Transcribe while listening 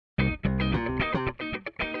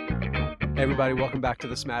Hey everybody, welcome back to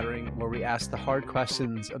The Smattering, where we ask the hard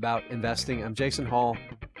questions about investing. I'm Jason Hall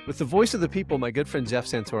with the voice of the people, my good friend Jeff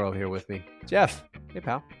Santoro here with me. Jeff, hey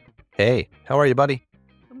pal. Hey, how are you, buddy?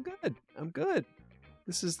 I'm good.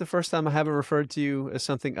 This is the first time I haven't referred to you as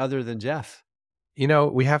something other than Jeff. You know,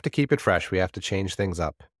 we have to keep it fresh. We have to change things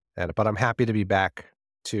up. But I'm happy to be back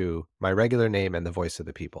to my regular name and the voice of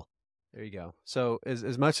the people. There you go. So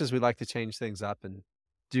as much as we like to change things up and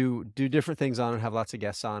do different things on and have lots of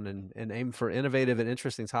guests on and aim for innovative and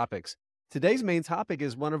interesting topics, today's main topic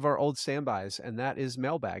is one of our old standbys, and that is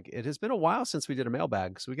Mailbag. It has been a while since we did a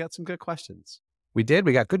Mailbag, so we got some good questions. We did.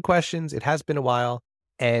 We got good questions. It has been a while.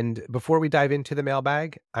 And before we dive into the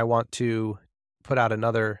mailbag, I want to put out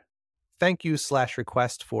another thank you /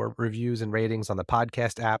 request for reviews and ratings on the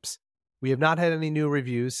podcast apps. We have not had any new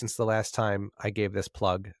reviews since the last time I gave this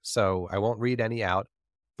plug, so I won't read any out,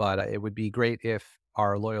 but it would be great if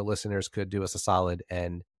our loyal listeners could do us a solid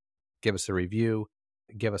and give us a review,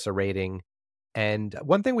 give us a rating. And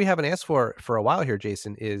one thing we haven't asked for a while here,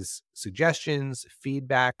 Jason, is suggestions,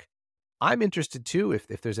 feedback. I'm interested too if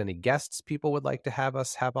there's any guests people would like to have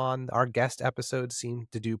us have on. Our guest episodes seem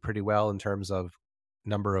to do pretty well in terms of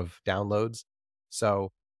number of downloads.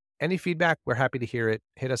 So any feedback, we're happy to hear it.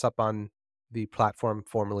 Hit us up on the platform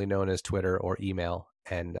formerly known as Twitter or email.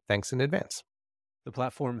 And thanks in advance. The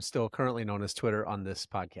platform is still currently known as Twitter on this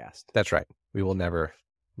podcast. That's right. We will never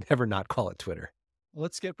not call it Twitter.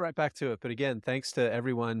 Let's get right back to it. But again, thanks to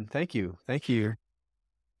everyone. Thank you. I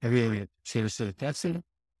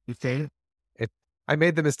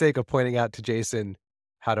made the mistake of pointing out to Jason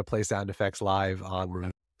how to play sound effects live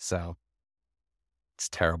on, so it's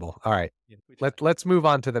terrible. All right, let's move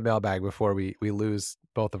on to the mailbag before we lose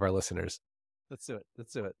both of our listeners. Let's do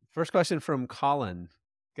it. First question from Colin.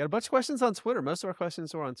 Got a bunch of questions on Twitter. Most of our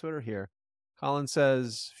questions are on Twitter here. Colin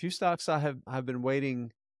says, few stocks I have been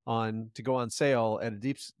waiting on to go on sale at a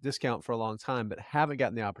deep discount for a long time, but haven't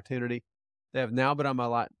gotten the opportunity. They have now been on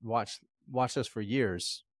my watch list for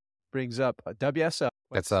years. Brings up WSO.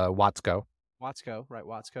 That's Watsco. Watsco, right?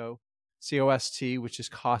 Watsco. COST, which is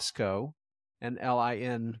Costco, and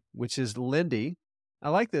LIN, which is Lindy. I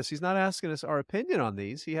like this. He's not asking us our opinion on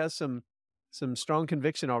these. He has some strong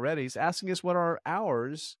conviction already. He's asking us what are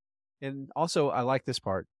ours. And also, I like this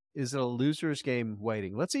part. Is it a loser's game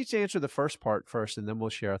waiting? Let's each answer the first part first, and then we'll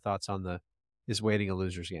share our thoughts on is waiting a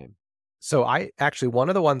loser's game. So one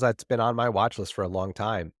of the ones that's been on my watch list for a long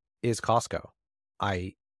time is Costco.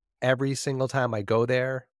 Every single time I go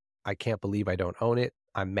there, I can't believe I don't own it.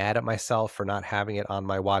 I'm mad at myself for not having it on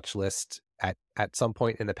my watch list at some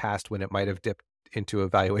point in the past when it might have dipped into a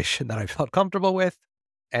valuation that I felt comfortable with.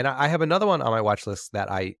 And I have another one on my watch list that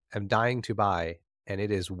I am dying to buy, and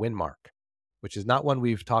it is Winmark, which is not one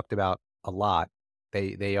we've talked about a lot.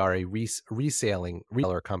 They are a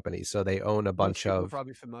reseller company, so they own a bunch of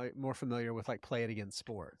probably more familiar with like Play It Against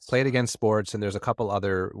Sports. Play It Against Sports, and there's a couple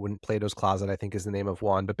other. Plato's Closet, I think, is the name of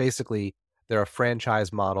one. But basically, they're a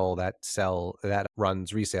franchise model that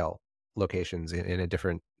runs resale locations in a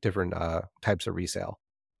different types of resale.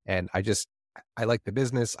 And I like the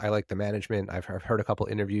business. I like the management. I've heard a couple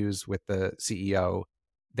interviews with the CEO.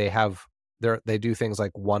 They do things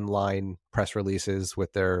like one-line press releases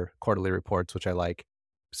with their quarterly reports, which I like.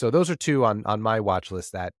 So those are two on my watch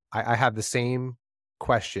list that I have the same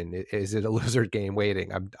question. Is it a loser game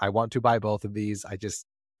waiting? I want to buy both of these. I just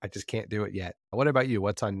can't do it yet. What about you?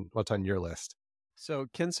 What's on your list? So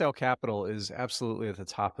Kinsale Capital is absolutely at the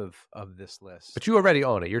top of this list. But you already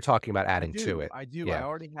own it. You're talking about adding to it. I do. Yeah. I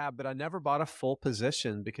already have, but I never bought a full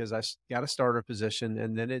position because I got a starter position,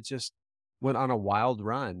 and then it just went on a wild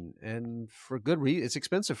run, and for good reason. It's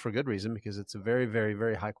expensive for good reason because it's a very, very,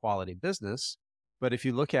 very high quality business. But if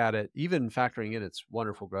you look at it, even factoring in its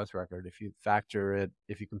wonderful growth record, if you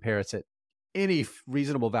compare it to any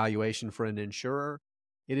reasonable valuation for an insurer,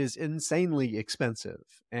 it is insanely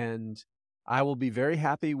expensive. And I will be very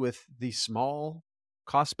happy with the small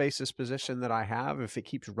cost basis position that I have if it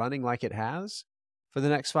keeps running like it has for the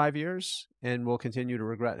next 5 years, and will continue to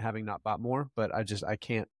regret having not bought more. But I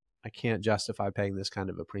can't justify paying this kind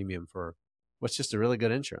of a premium for what's just a really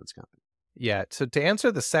good insurance company. Yeah. So to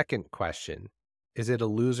answer the second question, is it a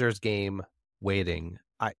loser's game waiting?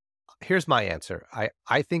 Here's my answer.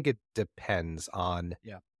 I think it depends on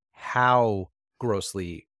how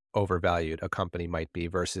grossly overvalued a company might be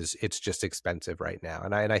versus it's just expensive right now.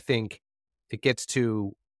 And I think it gets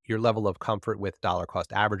to your level of comfort with dollar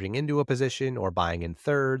cost averaging into a position or buying in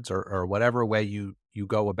thirds or whatever way you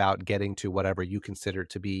go about getting to whatever you consider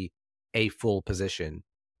to be a full position.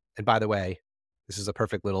 And by the way, this is a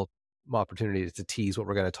perfect little opportunity to tease what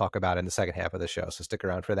we're going to talk about in the second half of the show. So stick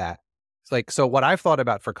around for that. It's like, so what I've thought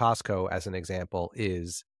about for Costco as an example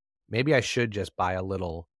is maybe I should just buy a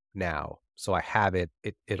little now. So I have it.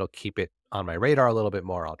 It'll keep it on my radar a little bit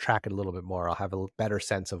more. I'll track it a little bit more. I'll have a better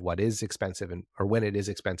sense of what is expensive and or when it is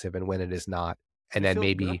expensive and when it is not. And It then feels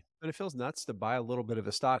nuts, maybe but it feels nuts to buy a little bit of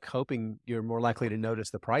a stock hoping you're more likely to notice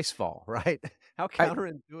the price fall, right? How I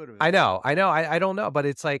counterintuitive I is that? know, I know, I don't know, but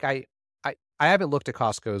it's like I haven't looked at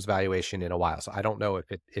Costco's valuation in a while, so I don't know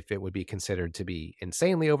if it would be considered to be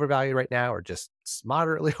insanely overvalued right now or just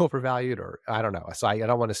moderately overvalued or I don't know. So I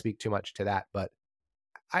don't wanna speak too much to that, but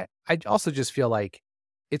I also just feel like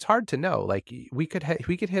it's hard to know. Like we could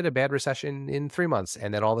hit a bad recession in 3 months,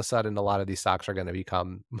 and then all of a sudden, a lot of these stocks are going to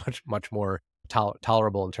become much more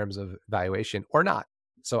tolerable in terms of valuation, or not.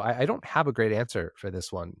 So I don't have a great answer for this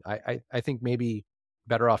one. I think maybe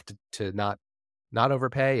better off to not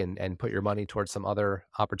overpay and put your money towards some other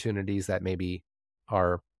opportunities that maybe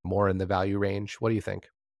are more in the value range. What do you think?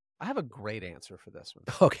 I have a great answer for this one,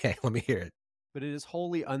 Okay, let me hear it. but it is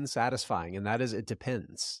wholly unsatisfying, and that is it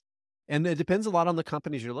depends. And it depends a lot on the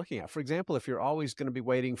companies you're looking at. For example, if you're always going to be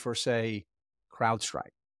waiting for, say,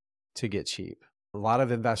 CrowdStrike to get cheap, a lot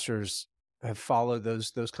of investors have followed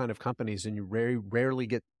those kind of companies, and you very rarely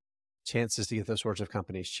get chances to get those sorts of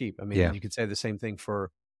companies cheap. I mean, Yeah. you could say the same thing for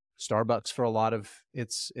Starbucks for a lot of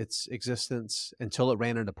its existence until it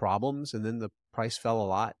ran into problems, and then the price fell a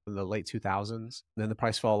lot in the late 2000s. And then the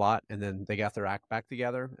price fell a lot, and then they got their act back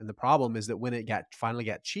together. And the problem is that when it finally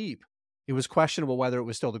got cheap, it was questionable whether it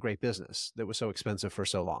was still the great business that was so expensive for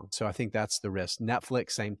so long. So I think that's the risk.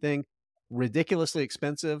 Netflix, same thing, ridiculously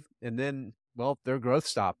expensive, and then well, their growth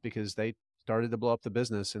stopped because they started to blow up the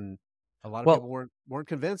business, and a lot of Well, people weren't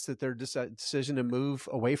convinced that their decision to move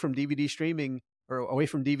away from DVD streaming or away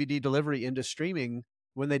from DVD delivery into streaming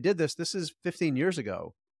when they did this. This is 15 years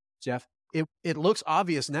ago, Jeff. It looks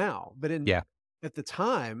obvious now, but in yeah. at the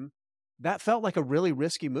time, that felt like a really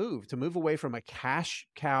risky move to move away from a cash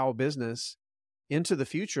cow business into the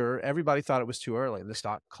future. Everybody thought it was too early, and the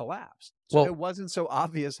stock collapsed. So Well, it wasn't so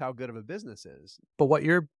obvious how good of a business is. But what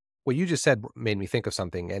you just said made me think of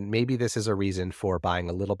something, and maybe this is a reason for buying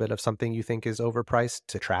a little bit of something you think is overpriced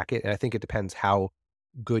to track it. And I think it depends how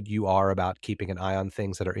good you are about keeping an eye on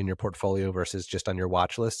things that are in your portfolio versus just on your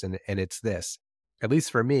watch list. And it's this, at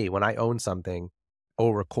least for me, when I own something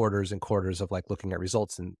over quarters and quarters of like looking at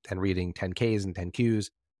results and reading 10Ks and 10Qs,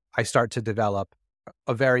 I start to develop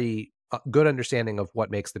a very good understanding of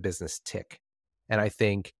what makes the business tick. And I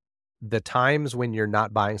think the times when you're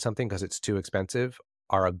not buying something because it's too expensive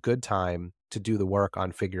are a good time to do the work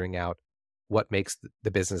on figuring out what makes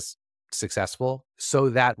the business successful so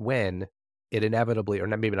that when it inevitably, or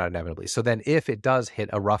maybe not inevitably, so then if it does hit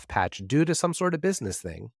a rough patch due to some sort of business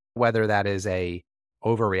thing, whether that is a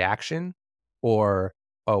overreaction or,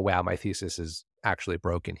 oh, wow, my thesis is actually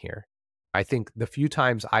broken here. I think the few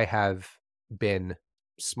times I have been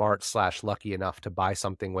smart slash lucky enough to buy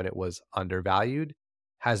something when it was undervalued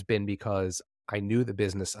has been because I knew the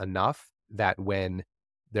business enough that when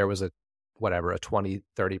there was a whatever, a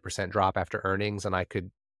 20-30% drop after earnings, and I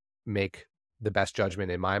could make the best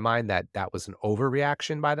judgment in my mind that that was an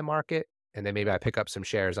overreaction by the market, and then maybe I pick up some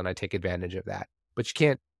shares and I take advantage of that. But you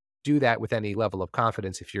can't do that with any level of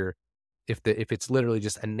confidence if it's literally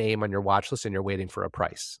just a name on your watch list and you're waiting for a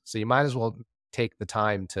price. So you might as well take the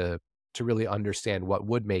time to really understand what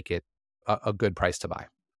would make it a good price to buy.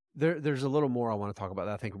 There's a little more I want to talk about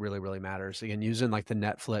that I think really matters. Again, using like the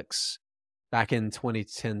Netflix back in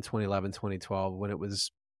 2010, 2011, 2012, when it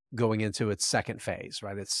was going into its second phase,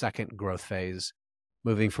 right? Its second growth phase,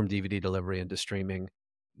 moving from DVD delivery into streaming.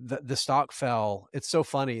 The stock fell. It's so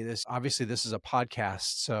funny. This is a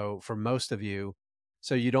podcast, so for most of you,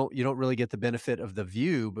 so you don't really get the benefit of the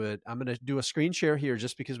view, but I'm going to do a screen share here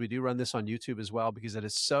just because we do run this on YouTube as well because it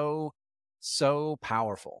is so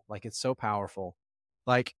powerful. Like it's so powerful.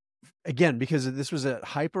 Like again, because this was a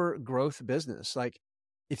hyper growth business. Like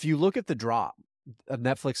if you look at the drop of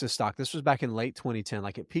Netflix's stock, this was back in late 2010,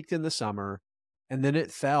 like it peaked in the summer and then it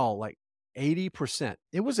fell like 80%.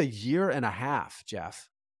 It was a year and a half, Jeff,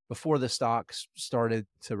 before the stocks started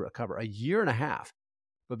to recover, a year and a half.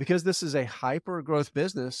 But because this is a hyper growth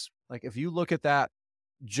business, like if you look at that,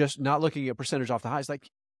 just not looking at percentage off the highs, like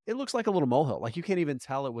it looks like a little molehill. Like you can't even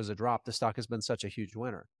tell it was a drop. The stock has been such a huge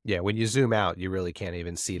winner. Yeah, when you zoom out, you really can't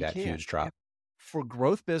even see You that can't. huge drop. For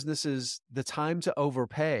growth businesses, the time to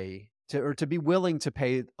overpay or to be willing to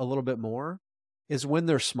pay a little bit more is when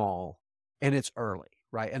they're small and it's early,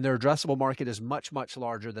 right? And their addressable market is much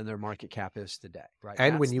larger than their market cap is today, right?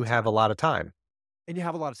 And when That's you the have a time. lot of time. And you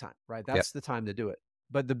have a lot of time, right? Yep. That's the time to do it.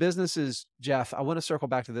 But the businesses, Jeff, I want to circle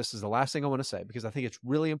back to this as the last thing I want to say because I think it's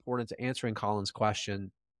really important to answering Colin's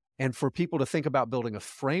question And for people to think about building a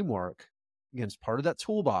framework, again, it's part of that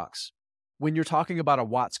toolbox. When you're talking about a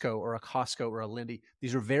Watsco or a Costco or a Lindy,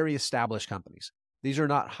 these are very established companies. These are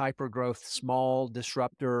not hyper growth, small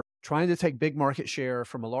disruptor, trying to take big market share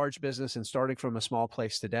from a large business and starting from a small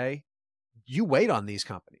place today. You wait on these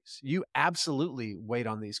companies. You absolutely wait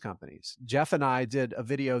on these companies. Jeff and I did a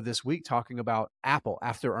video this week talking about Apple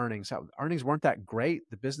after earnings. How earnings weren't that great.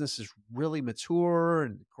 The business is really mature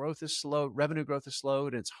and growth is slow. Revenue growth is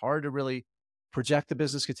slowed. And it's hard to really project the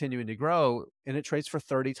business continuing to grow. And it trades for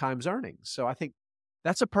 30 times earnings. So I think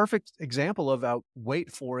that's a perfect example of a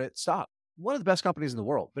wait for it, stop. One of the best companies in the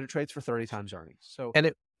world, but it trades for 30 times earnings. So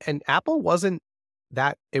And Apple wasn't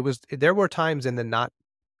that. There were times in the not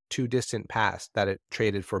too distant past that it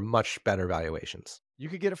traded for much better valuations. you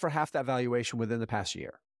could get it for half that valuation within the past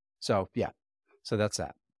year. So yeah, so that's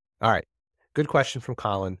that. All right. Good question from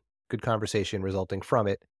Colin. Good conversation resulting from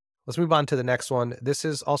it. Let's move on to the next one. This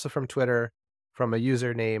is also from Twitter from a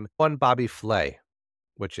user named One Bobby Flay,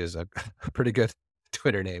 which is a pretty good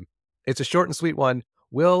Twitter name. It's a short and sweet one.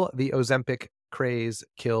 Will the Ozempic craze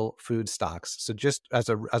kill food stocks? So just as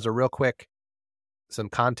a real quick, some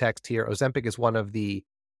context here. Ozempic is one of the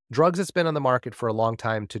drugs that's been on the market for a long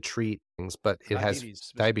time to treat things, but it has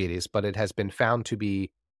diabetes, but it has been found to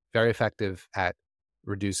be very effective at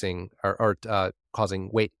reducing or causing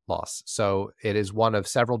weight loss. So it is one of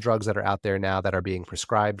several drugs that are out there now that are being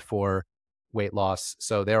prescribed for weight loss.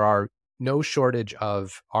 So there are no shortage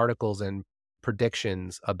of articles and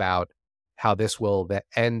predictions about how this will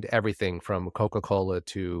end everything from Coca-Cola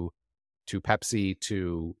to Pepsi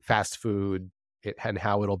to fast food, and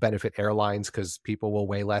how it'll benefit airlines because people will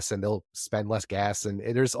weigh less and they'll spend less gas. And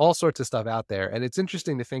there's all sorts of stuff out there. And it's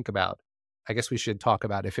interesting to think about. I guess we should talk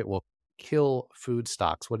about if it will kill food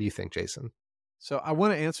stocks. What do you think, Jason? So I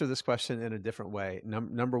want to answer this question in a different way.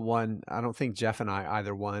 Number one, I don't think Jeff and I,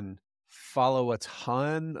 either one, follow a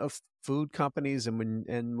ton of food companies.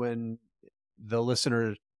 And when the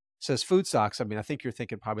listener says food stocks, I mean, I think you're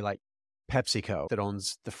thinking probably like PepsiCo that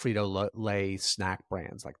owns the Frito-Lay snack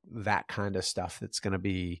brands, like that kind of stuff that's going to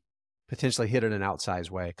be potentially hit in an outsized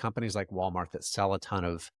way. Companies like Walmart that sell a ton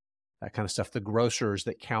of that kind of stuff. The grocers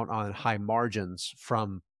that count on high margins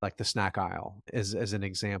from like the snack aisle as an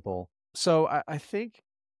example. So I think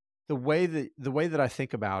the way that I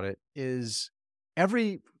think about it is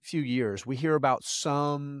every few years we hear about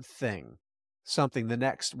something, the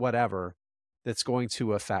next whatever that's going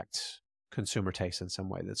to affect consumer taste in some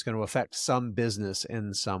way, that's going to affect some business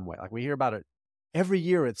in some way. Like we hear about it every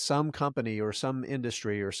year at some company or some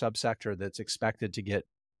industry or subsector that's expected to get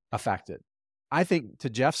affected. I think to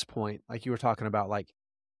Jeff's point, like you were talking about, like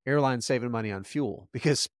airlines saving money on fuel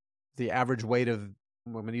because the average weight of,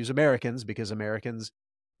 I'm going to use Americans because Americans,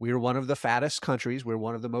 we are one of the fattest countries. We're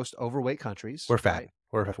one of the most overweight countries. We're fat.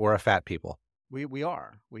 Right? We're a fat people. We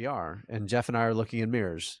are. And Jeff and I are looking in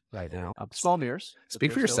mirrors right now. Small mirrors.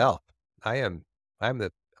 Speak for yourself. I am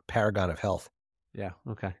the paragon of health. Yeah.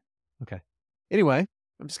 Okay. Anyway,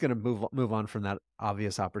 I'm just going to move on from that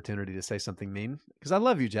obvious opportunity to say something mean because I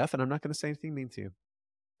love you, Jeff, and I'm not going to say anything mean to you.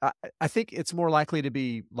 I think it's more likely to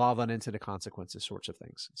be law of unintended consequences sorts of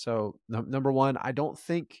things. So number one,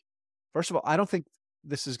 first of all, I don't think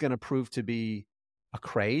this is going to prove to be a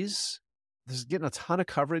craze. This is getting a ton of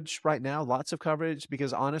coverage right now, lots of coverage,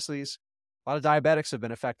 because honestly, a lot of diabetics have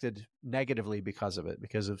been affected negatively because of it,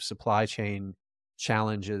 because of supply chain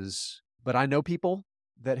challenges. But I know people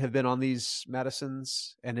that have been on these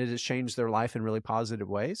medicines and it has changed their life in really positive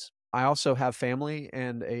ways. I also have family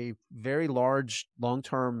and a very large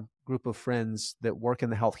long-term group of friends that work in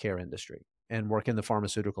the healthcare industry and work in the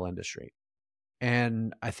pharmaceutical industry.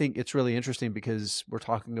 And I think it's really interesting because we're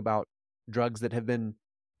talking about drugs that have been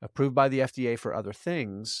approved by the FDA for other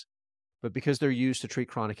things, but because they're used to treat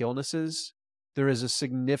chronic illnesses, there is a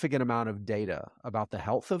significant amount of data about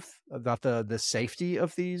the safety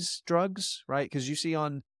of these drugs, right? Because you see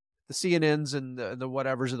on the CNNs and the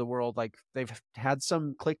whatevers of the world, like they've had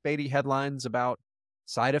some clickbaity headlines about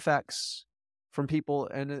side effects from people,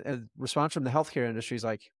 and a response from the healthcare industry is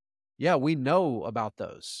like, yeah, we know about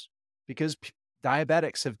those because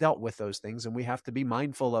diabetics have dealt with those things and we have to be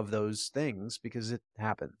mindful of those things because it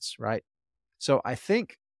happens, right? So I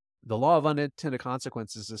think the law of unintended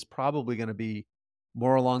consequences is probably going to be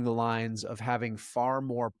more along the lines of having far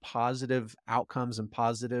more positive outcomes and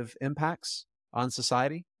positive impacts on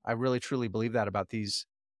society. I really truly believe that about these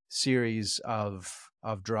series of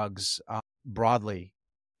drugs broadly.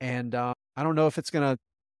 And I don't know if it's going to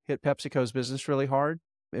hit PepsiCo's business really hard,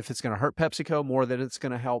 if it's going to hurt PepsiCo more than it's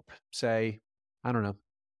going to help, say, I don't know,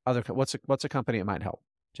 what's a company it might help?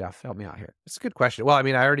 Jeff, help me out here. It's a good question. Well, I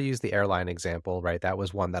mean, I already used the airline example, right? That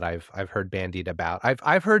was one that I've heard bandied about.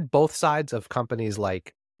 I've heard both sides of companies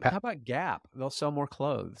like How about Gap? They'll sell more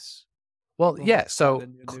clothes. well, People have yeah. found So a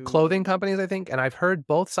new clothing companies, I think, and I've heard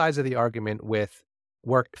both sides of the argument with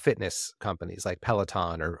work fitness companies like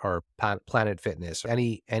Peloton or Planet Fitness, or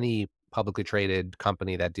any publicly traded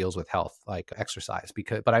company that deals with health, like exercise.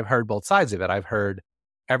 But I've heard both sides of it. I've heard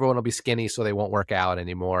everyone will be skinny, so they won't work out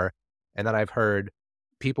anymore, and then I've heard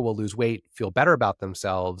people will lose weight, feel better about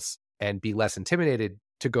themselves, and be less intimidated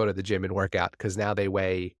to go to the gym and work out because now they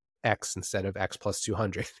weigh X instead of X plus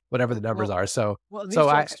 200, whatever the numbers well, are. So well, and these so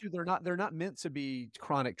I drugs too, they're not meant to be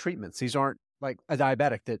chronic treatments. These aren't like a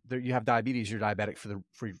diabetic you have diabetes, you're diabetic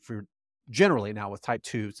for generally. Now with type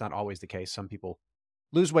 2, it's not always the case. Some people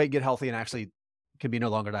lose weight, get healthy, and actually can be no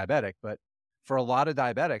longer diabetic. But for a lot of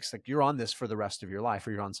diabetics, like you're on this for the rest of your life,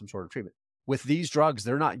 or you're on some sort of treatment. With these drugs,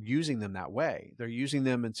 they're not using them that way. They're using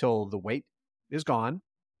them until the weight is gone,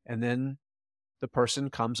 and then the person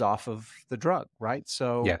comes off of the drug, right?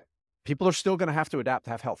 So yeah, people are still going to have to adapt to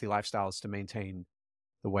have healthy lifestyles to maintain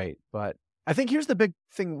the weight. But I think here's the big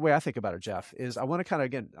thing, the way I think about it, Jeff, is I want to kind of,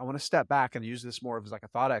 again, I want to step back and use this more of as like a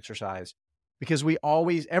thought exercise, because we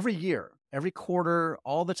always, every year, every quarter,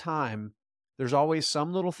 all the time, there's always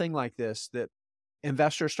some little thing like this that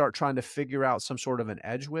investors start trying to figure out some sort of an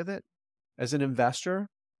edge with it. As an investor,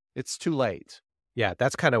 it's too late. yeah,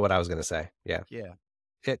 that's kind of what I was going to say. Yeah. Yeah.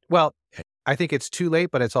 Well, I think it's too late,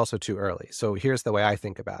 but it's also too early. So here's the way I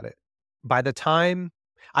think about it. By the time,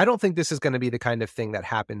 I don't think this is going to be the kind of thing that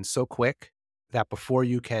happens so quick that before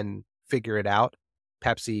you can figure it out,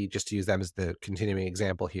 Pepsi, just to use them as the continuing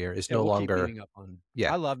example here, is Yeah, no we'll keep longer, beating up on.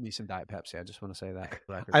 yeah. I love me some Diet Pepsi. I just want to say that for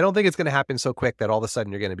the record. I don't think it's going to happen so quick that all of a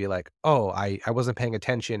sudden you're going to be like, oh, I wasn't paying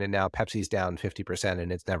attention and now Pepsi's down 50%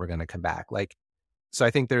 and it's never going to come back. Like, so I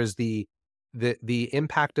think there's the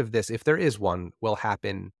impact of this, if there is one, will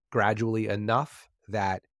happen gradually enough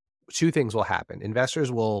that two things will happen.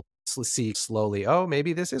 Investors will see slowly, oh,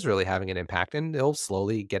 maybe this is really having an impact, and they'll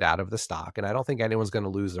slowly get out of the stock. And I don't think anyone's going to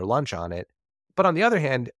lose their lunch on it. But on the other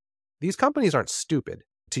hand, these companies aren't stupid.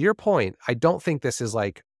 To your point, I don't think this is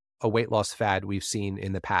like a weight loss fad we've seen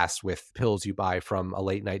in the past with pills you buy from a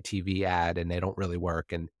late night TV ad and they don't really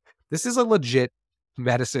work. And this is a legit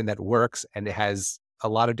medicine that works and it has a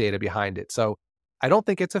lot of data behind it. So I don't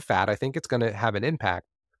think it's a fad. I think it's going to have an impact.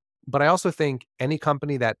 But I also think any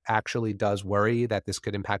company that actually does worry that this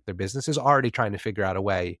could impact their business is already trying to figure out a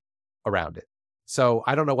way around it. So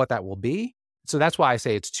I don't know what that will be. So that's why I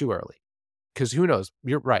say it's too early. Because who knows?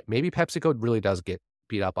 You're right. Maybe PepsiCo really does get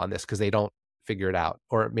beat up on this because they don't figure it out.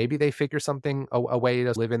 Or maybe they figure something, a way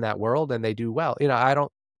to live in that world and they do well. I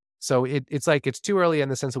don't. So it's like it's too early in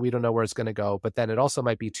the sense that we don't know where it's going to go. But then it also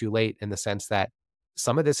might be too late in the sense that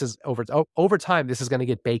some of this is over time, this is going to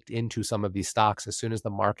get baked into some of these stocks as soon as the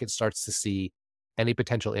market starts to see any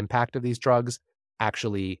potential impact of these drugs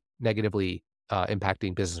actually negatively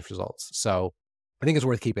impacting business results. So I think it's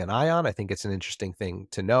worth keeping an eye on. I think it's an interesting thing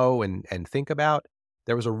to know and think about.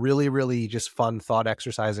 There was a really, really just fun thought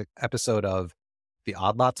exercise episode of the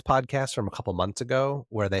Odd Lots podcast from a couple months ago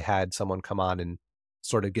where they had someone come on and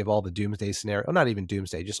sort of give all the doomsday scenario, not even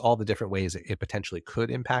doomsday, just all the different ways it potentially could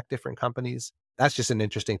impact different companies. That's just an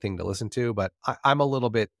interesting thing to listen to, but I'm a little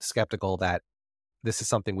bit skeptical that this is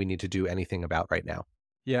something we need to do anything about right now.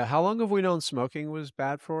 Yeah. How long have we known smoking was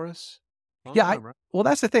bad for us? Long Yeah, time, right? well,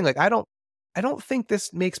 that's the thing. Like, I don't think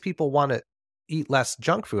this makes people want to eat less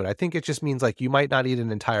junk food. I think it just means like you might not eat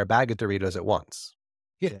an entire bag of Doritos at once.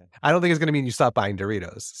 Yeah, Yeah. I don't think it's going to mean you stop buying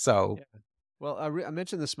Doritos. So Yeah. Well, I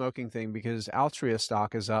mentioned the smoking thing because Altria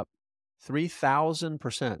stock is up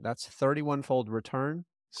 3,000%. That's 31-fold return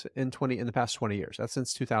in the past 20 years. That's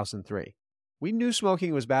since 2003. We knew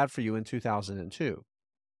smoking was bad for you in 2002.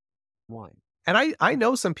 Wine. and I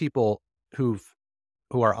know some people who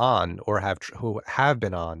are on or who have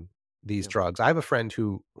been on these Yeah. drugs. I have a friend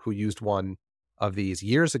who used one of these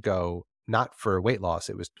years ago, not for weight loss,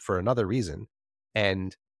 it was for another reason,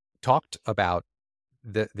 and talked about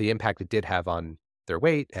the impact it did have on their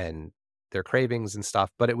weight and their cravings and stuff.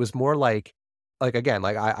 But it was more like again,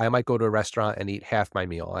 like I might go to a restaurant and eat half my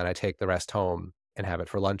meal and I take the rest home and have it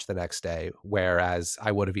for lunch the next day, whereas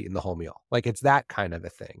I would have eaten the whole meal. Like it's that kind of a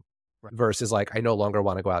thing Right. versus like I no longer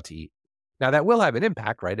want to go out to eat. Now that will have an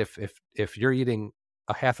impact, right? If you're eating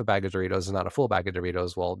a half a bag of Doritos and not a full bag of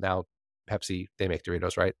Doritos, well, now Pepsi, they make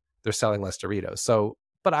Doritos, right? They're selling less Doritos. So,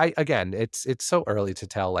 but again, it's so early to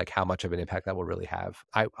tell like how much of an impact that will really have.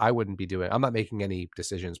 I wouldn't be I'm not making any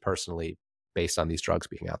decisions personally based on these drugs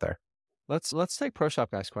being out there. Let's take Pro Shop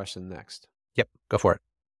Guy's question next. Yep, go for it.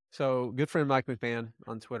 So, good friend Mike McMahon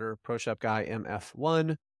on Twitter, Pro Shop Guy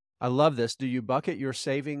MF1. I love this. Do you bucket your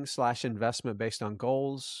savings slash investment based on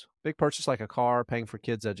goals? Big purchase like a car, paying for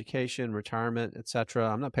kids' education, retirement,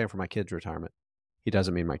 etc. I'm not paying for my kids' retirement. He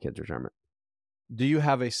doesn't mean my kids' retirement. Do you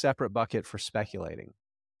have a separate bucket for speculating?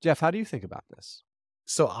 Jeff, how do you think about this?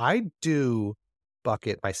 So I do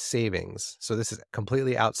bucket my savings. So this is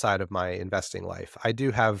completely outside of my investing life. I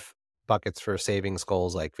do have buckets for savings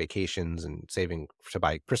goals like vacations and saving to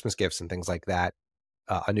buy Christmas gifts and things like that.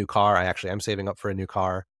 A new car. I actually am saving up for a new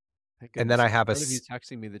car. Thank And then goodness. I I've have heard of you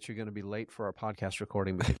texting me that you're going to be late for our podcast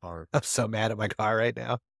recording because our I'm so mad at my car right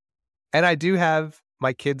now. And I do have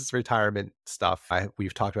my kids' retirement stuff.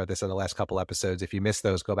 We've talked about this in the last couple episodes. If you missed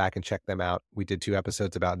those, go back and check them out. We did 2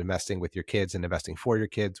 episodes about investing with your kids and investing for your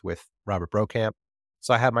kids with Robert Brokamp.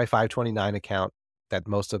 So I have my 529 account that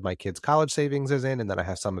most of my kids' college savings is in, and then I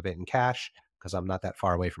have some of it in cash because I'm not that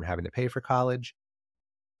far away from having to pay for college.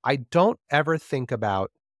 I don't ever think about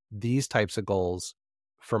these types of goals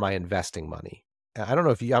for my investing money. I don't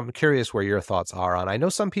know if you, I'm curious where your thoughts are on. I know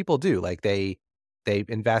some people do, like they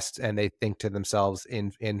invest and they think to themselves,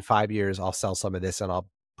 in 5 years I'll sell some of this and I'll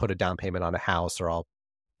put a down payment on a house, or I'll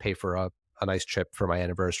pay for a nice trip for my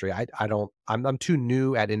anniversary. I don't, I'm too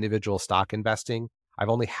new at individual stock investing. I've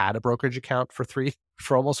only had a brokerage account for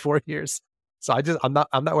for almost 4 years. So I'm not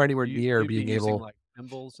anywhere near you'd be being using able. like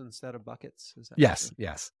thimbles instead of buckets. Is that what Yes,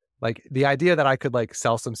 yes. Like the idea that I could like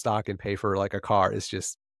sell some stock and pay for like a car is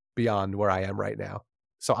just beyond where I am right now.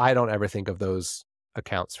 So I don't ever think of those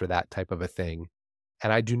accounts for that type of a thing.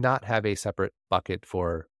 And I do not have a separate bucket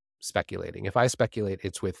for speculating. If I speculate,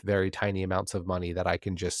 it's with very tiny amounts of money that I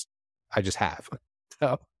just have.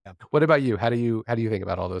 So yeah. what about you? How do you think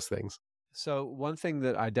about all those things? So one thing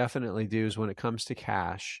that I definitely do is when it comes to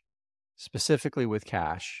cash, specifically with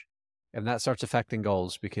cash, and that starts affecting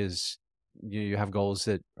goals because you have goals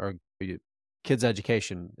that are kids'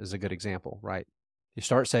 education is a good example, right? You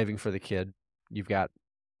start saving for the kid, you've got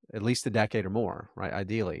at least a decade or more, right?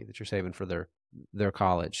 Ideally, that you're saving for their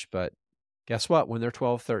college. But guess what? When they're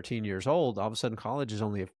 12, 13 years old, all of a sudden college is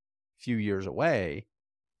only a few years away.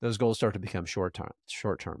 Those goals start to become short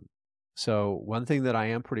term. So one thing that I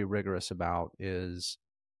am pretty rigorous about is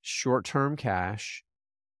short-term cash.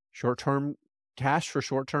 Short-term cash for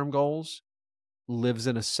short-term goals lives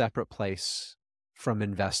in a separate place from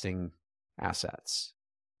investing assets.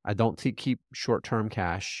 I don't keep short-term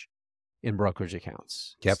cash in brokerage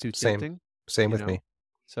accounts. It's Yep, too same. tempting, Same you with know. me.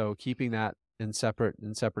 So keeping that in separate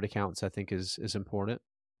accounts, I think is important.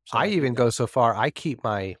 So I I think even that go so far, I keep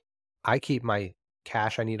my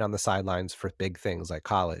cash I need on the sidelines for big things like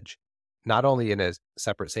college, not only in a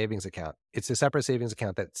separate savings account, it's a separate savings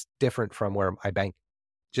account that's different from where I bank,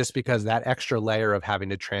 just because that extra layer of having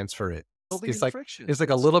to transfer it building is in like friction. it's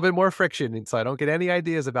like a It's little bit more friction, and so I don't get any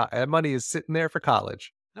ideas about that money is sitting there for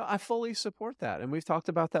college. No, I fully support that, and we've talked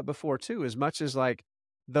about that before too. As much as like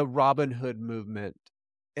the Robin Hood movement,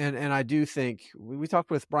 and I do think we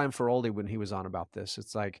talked with Brian Feroldi when he was on about this.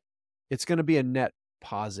 It's like it's going to be a net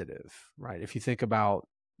positive, right? If you think about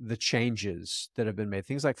the changes that have been made,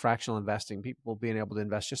 things like fractional investing, people being able to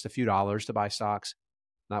invest just a few dollars to buy stocks,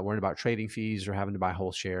 not worrying about trading fees or having to buy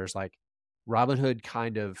whole shares. Like Robinhood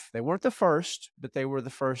kind of, they weren't the first, but they were the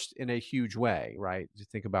first in a huge way, right? You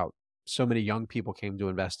think about so many young people came to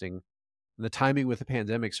investing. The timing with the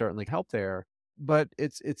pandemic certainly helped there, but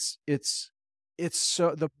it's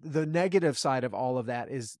so the negative side of all of that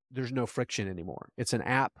is there's no friction anymore. It's an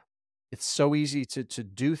app. It's so easy to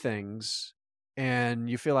do things, and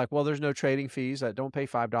you feel like, well, there's no trading fees. I don't pay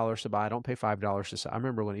 $5 to buy. I don't pay $5 to sell. I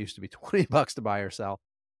remember when it used to be $20 to buy or sell.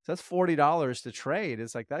 So that's $40 to trade.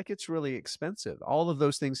 It's like that gets really expensive. All of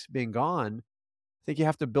those things being gone, I think you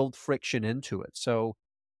have to build friction into it. So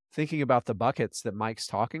thinking about the buckets that Mike's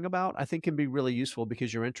talking about, I think can be really useful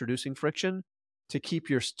because you're introducing friction to keep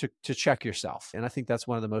to check yourself. And I think that's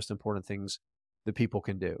one of the most important things that people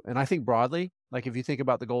can do. And I think broadly, like if you think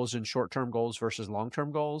about the goals in short-term goals versus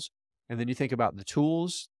long-term goals, and then you think about the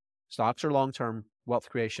tools, stocks are long-term wealth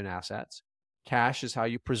creation assets. Cash is how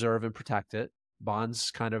you preserve and protect it. Bonds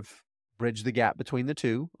kind of bridge the gap between the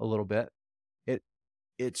two a little bit. It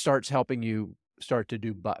it starts helping you start to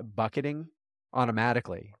do bucketing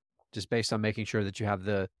automatically, just based on making sure that you have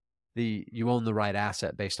you own the right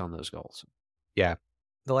asset based on those goals. Yeah.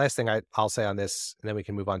 The last thing I'll say on this, and then we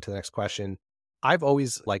can move on to the next question. I've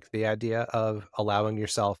always liked the idea of allowing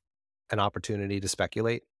yourself an opportunity to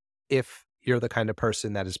speculate. If you're the kind of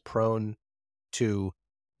person that is prone to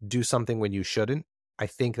do something when you shouldn't, I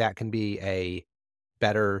think that can be a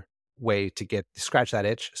better way to scratch that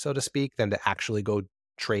itch, so to speak, than to actually go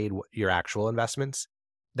trade your actual investments.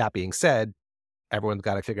 That being said, everyone's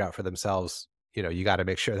got to figure out for themselves. You got to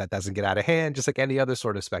make sure that doesn't get out of hand, just like any other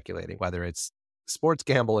sort of speculating, whether it's sports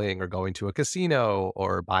gambling or going to a casino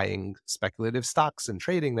or buying speculative stocks and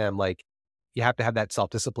trading them. Like, you have to have that self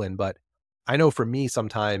discipline. But I know for me,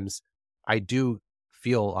 sometimes I do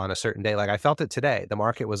feel on a certain day, like I felt it today. The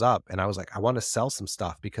market was up and I was like, I want to sell some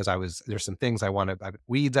stuff because there's some things I want to,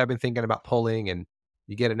 weeds I've been thinking about pulling, and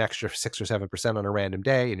you get an extra 6 or 7% on a random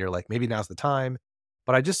day and you're like, maybe now's the time.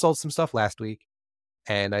 But I just sold some stuff last week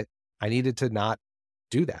and I needed to not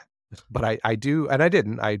do that. But I do, and I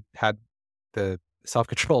didn't. I had the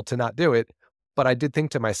self-control to not do it. But I did think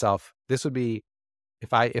to myself, this would be,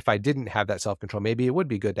 if I didn't have that self-control, maybe it would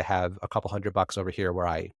be good to have a couple $100 over here where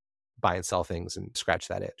I buy and sell things and scratch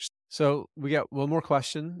that itch. So we got one more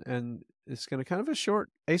question, and it's going to kind of a short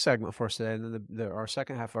A segment for us today. And then our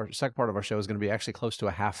second half, our second part of our show is going to be actually close to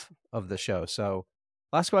a half of the show. So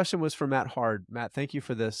last question was from Matt Hard. Matt, thank you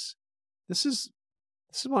for this. This is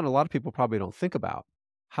one a lot of people probably don't think about.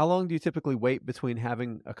 How long do you typically wait between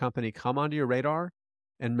having a company come onto your radar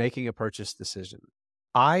and making a purchase decision?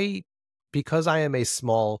 I, because I am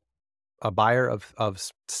a buyer of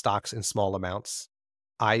stocks in small amounts,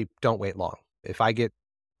 I don't wait long. If I get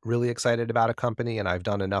really excited about a company and I've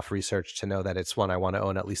done enough research to know that it's one I want to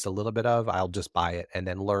own at least a little bit of, I'll just buy it and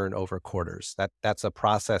then learn over quarters. That's a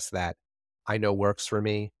process that I know works for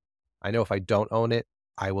me. I know if I don't own it,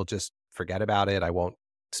 I will just forget about it. I won't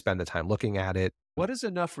spend the time looking at it. What is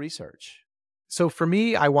enough research? So for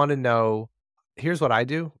me, I want to know, here's what I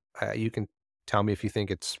do. You can tell me if you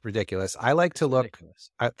think it's ridiculous. I like to It's look,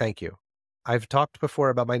 ridiculous. thank you. I've talked before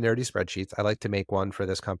about my nerdy spreadsheets. I like to make one for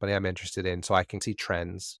this company I'm interested in so I can see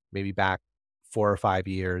trends, maybe back 4 or 5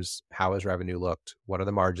 years. How has revenue looked? What are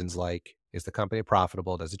the margins like? Is the company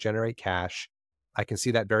profitable? Does it generate cash? I can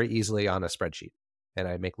see that very easily on a spreadsheet. And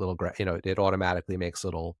I make little, it automatically makes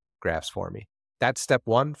little graphs for me. That's step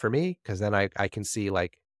one for me, because then I can see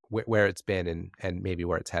like where it's been and maybe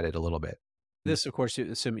where it's headed a little bit. This, of course,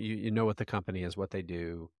 you assume you know what the company is, what they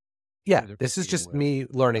do, Yeah, who they're this is competing just with. me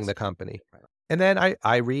learning the Yes. company. Right. And then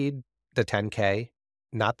I read the 10K,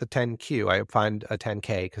 not the 10Q. I find a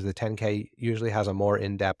 10K because the 10K usually has a more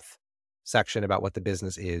in-depth section about what the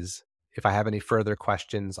business is. If I have any further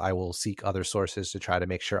questions, I will seek other sources to try to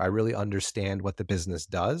make sure I really understand what the business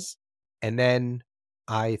does. And then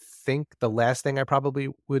I think the last thing I probably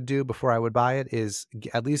would do before I would buy it is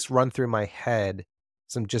at least run through my head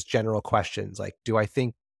some just general questions like, do I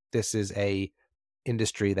think this is a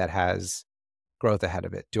industry that has growth ahead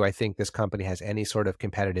of it? Do I think this company has any sort of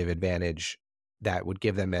competitive advantage that would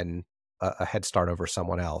give them a head start over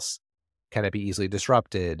someone else? Can it be easily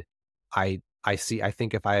disrupted? I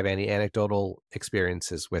think if I have any anecdotal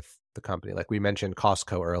experiences with the company, like we mentioned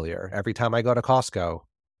Costco earlier, every time I go to Costco,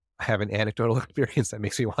 I have an anecdotal experience that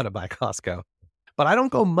makes me want to buy Costco. But I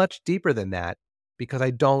don't go much deeper than that because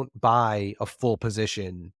I don't buy a full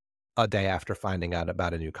position a day after finding out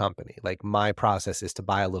about a new company. Like, my process is to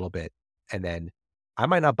buy a little bit and then I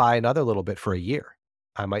might not buy another little bit for a year.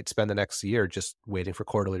 I might spend the next year just waiting for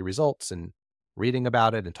quarterly results and reading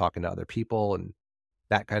about it and talking to other people and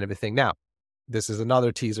that kind of a thing. Now, this is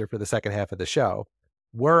another teaser for the second half of the show.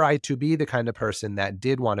 Were I to be the kind of person that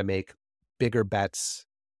did want to make bigger bets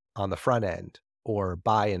on the front end or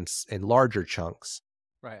buy in larger chunks.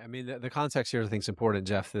 Right. I mean, the context here I think is important,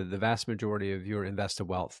 Jeff. The vast majority of your invested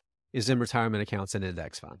wealth is in retirement accounts and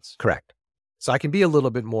index funds. Correct. So I can be a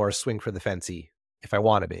little bit more swing for the fencey if I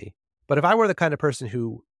want to be. But if I were the kind of person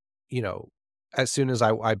who, as soon as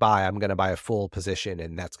I buy, I'm going to buy a full position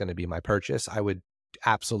and that's going to be my purchase, I would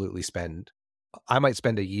absolutely I might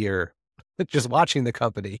spend a year just watching the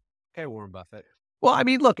company. Okay, Warren Buffett. Well, I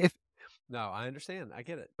mean, look, No, I understand. I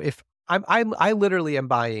get it. if I literally am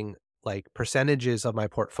buying like percentages of my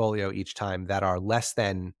portfolio each time that are less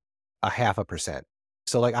than a 0.5%.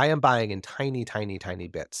 So like I am buying in tiny, tiny, tiny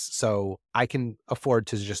bits. So I can afford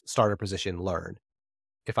to just start a position, learn.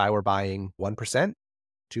 If I were buying 1%,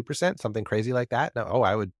 2%, something crazy like that, no,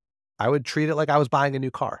 I would treat it like I was buying a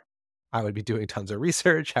new car. I would be doing tons of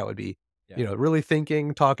research. I would be, Yeah. really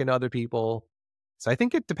thinking, talking to other people. So I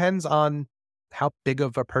think it depends on how big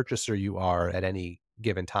of a purchaser you are at any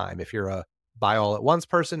given time. If you're a buy all at once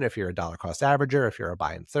person, if you're a dollar cost averager, if you're a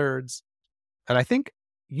buy in thirds. And I think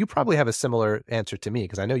you probably have a similar answer to me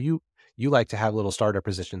because I know you like to have little starter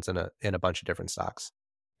positions in a bunch of different stocks.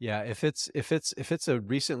 Yeah. If it's a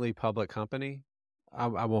recently public company, I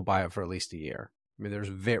won't buy it for at least a year. I mean, there's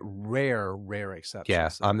rare Yeah,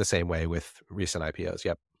 exceptions. I'm the same way with recent IPOs.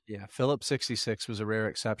 Yep. Yeah, Phillips 66 was a rare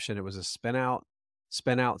exception. It was a spin out.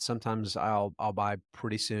 Spin out. Sometimes I'll buy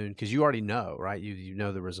pretty soon because you already know, right? You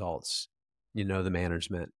know the results, you know the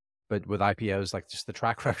management. But with IPOs, like just the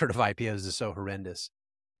track record of IPOs is so horrendous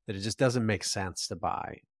that it just doesn't make sense to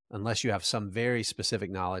buy unless you have some very specific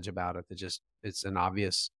knowledge about it that just it's an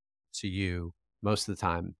obvious to you. Most of the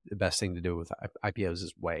time, the best thing to do with IPOs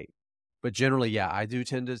is wait. But generally, yeah, I do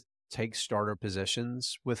tend to take starter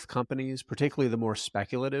positions with companies, particularly the more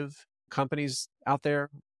speculative companies out there.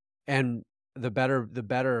 And the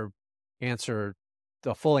better answer,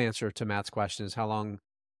 the full answer to Matt's question is how long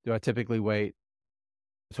do I typically wait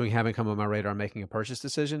between having come on my radar and making a purchase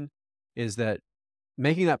decision? Is that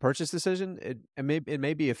making that purchase decision, it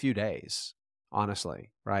may be a few days,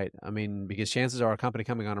 honestly, right? I mean, because chances are a company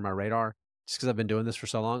coming onto my radar, just because I've been doing this for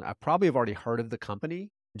so long, I probably have already heard of the company.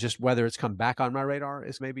 Just whether it's come back on my radar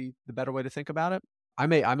is maybe the better way to think about it. I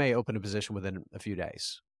may open a position within a few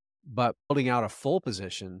days, but building out a full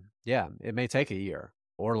position, yeah, it may take a year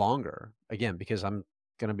or longer. Again, because I'm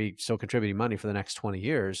going to be still contributing money for the next 20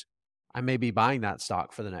 years. I may be buying that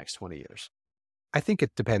stock for the next 20 years. I think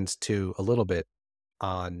it depends too a little bit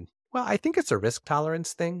on, well, I think it's a risk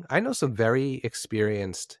tolerance thing. I know some very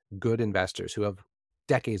experienced, good investors who have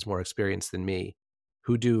decades more experience than me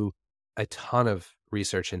who do a ton of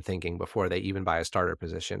research and thinking before they even buy a starter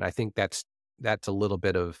position. I think that's a little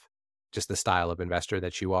bit of just the style of investor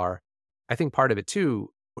that you are. I think part of it too,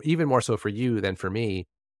 even more so for you than for me,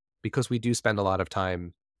 because we do spend a lot of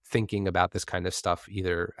time thinking about this kind of stuff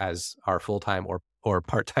either as our full-time or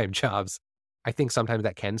part-time jobs. I think sometimes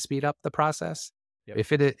that can speed up the process. Yep.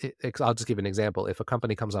 If I'll just give an example. If a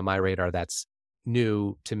company comes on my radar that's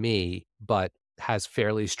new to me, but has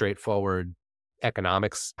fairly straightforward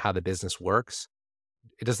economics, how the business works,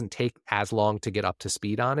 it doesn't take as long to get up to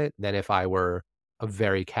speed on it than if I were a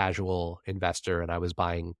very casual investor and I was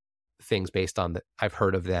buying things based on I've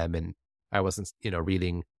heard of them and I wasn't,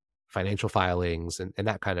 reading financial filings and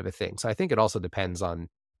that kind of a thing. So I think it also depends on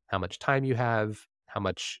how much time you have, how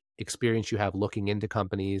much experience you have looking into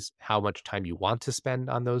companies, how much time you want to spend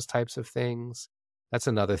on those types of things. That's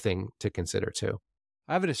another thing to consider too.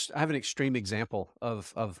 I have an extreme example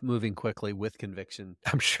of moving quickly with conviction.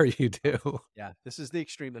 I'm sure you do. Yeah, this is the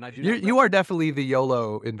extreme, and I do You not. you are definitely the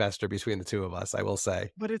YOLO investor between the two of us, I will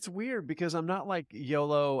say. But it's weird because I'm not like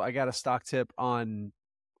YOLO. I got a stock tip on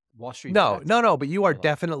Wall Street No, bets. no, no, but you are YOLO.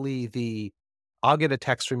 definitely I'll get a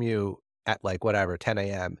text from you at like whatever, 10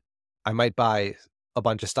 AM. I might buy a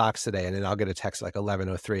bunch of stocks today and then I'll get a text like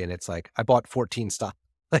 11:03 and it's like, I bought 14 stocks.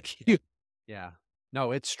 Like you, Yeah.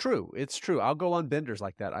 No, it's true. It's true. I'll go on benders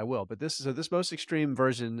like that. I will. But this most extreme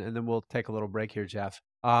version, and then we'll take a little break here, Jeff.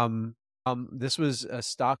 This was a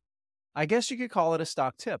stock. I guess you could call it a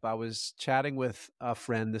stock tip. I was chatting with a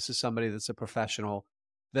friend. This is somebody that's a professional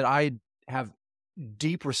that I have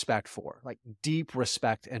deep respect for, like deep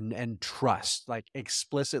respect and trust, like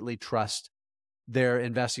explicitly trust. Their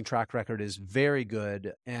investing track record is very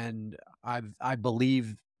good, and I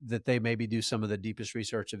believe that they maybe do some of the deepest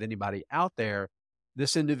research of anybody out there.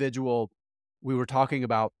 This individual, we were talking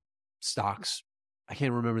about stocks. I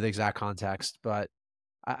can't remember the exact context, but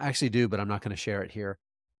I actually do, but I'm not going to share it here.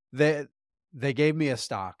 They they gave me a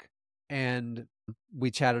stock and we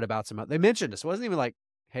chatted about some. They mentioned this. It wasn't even like,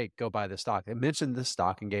 "Hey, go buy this stock." They mentioned this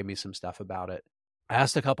stock and gave me some stuff about it. I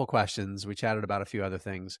asked a couple questions. We chatted about a few other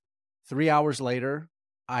things. 3 hours later,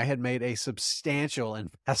 I had made a substantial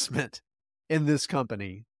investment in this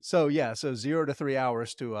company. So yeah, so 0 to 3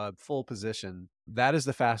 hours to a full position. That is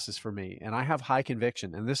the fastest for me. And I have high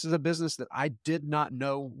conviction. And this is a business that I did not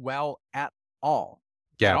know well all,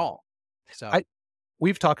 at yeah. all. So I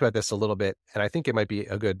We've talked about this a little bit, and I think it might be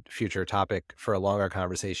a good future topic for a longer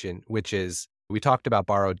conversation, which is we talked about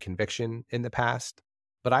borrowed conviction in the past,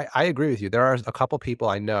 but I agree with you. There are a couple people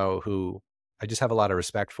I know who I just have a lot of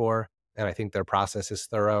respect for, and I think their process is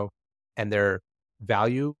thorough and they're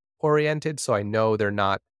value oriented. So I know they're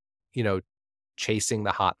not, you know, chasing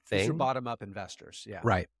the hot these are thing. bottom up investors. Yeah.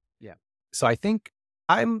 Right. Yeah. So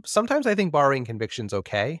sometimes I think borrowing conviction's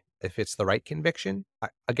okay if it's the right conviction.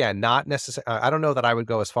 Again, not necessarily, I don't know that I would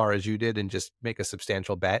go as far as you did and just make a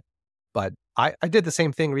substantial bet, but I did the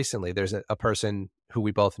same thing recently. There's a person who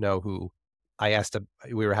we both know who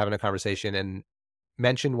we were having a conversation and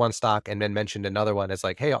mentioned one stock and then mentioned another one as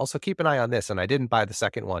like, hey, also keep an eye on this. And I didn't buy the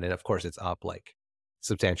second one. And of course it's up like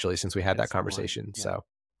substantially since we had that That's the one. conversation. Yeah. So,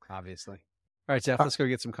 Obviously. All right, Jeff, uh, let's go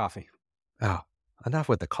get some coffee. oh, enough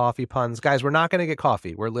with the coffee puns. Guys, we're not going to get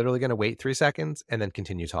coffee. We're literally going to wait 3 seconds and then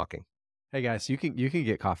continue talking. Hey guys, you can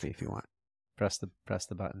get coffee if you want. Press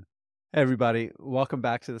the button. Hey everybody, welcome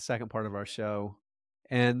back to the second part of our show.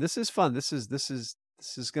 And this is fun. This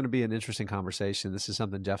is going to be an interesting conversation. This is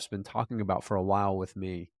something Jeff's been talking about for a while with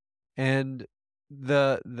me. And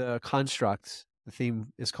the construct, the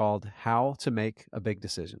theme is called How to Make a Big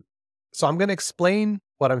Decision. So I'm going to explain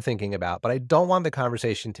what I'm thinking about, but I don't want the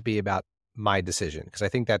conversation to be about my decision because I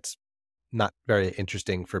think that's not very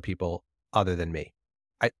interesting for people other than me.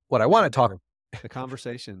 What I want to talk The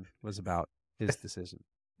conversation was about his decision.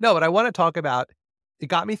 No, but I want to talk about, it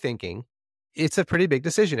got me thinking. It's a pretty big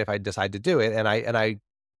decision if I decide to do it. And I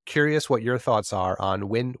curious what your thoughts are on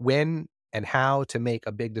when and how to make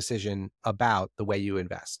a big decision about the way you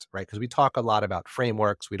invest, right? Because we talk a lot about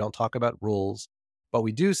frameworks, we don't talk about rules, but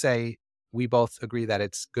we do say we both agree that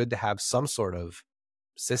it's good to have some sort of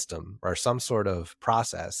system or some sort of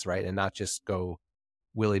process, right? And not just go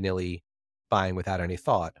willy-nilly buying without any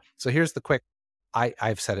thought. So here's the quick,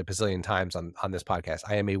 I've said it a bazillion times on this podcast.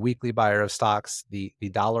 I am a weekly buyer of stocks. The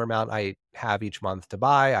dollar amount I have each month to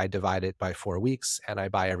buy, I divide it by 4 weeks and I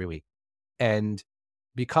buy every week. And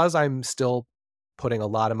because I'm still putting a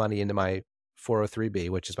lot of money into my 403b,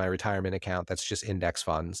 which is my retirement account, that's just index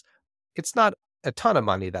funds, it's not a ton of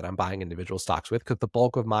money that I'm buying individual stocks with because the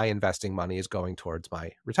bulk of my investing money is going towards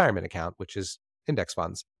my retirement account, which is index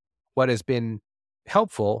funds. What has been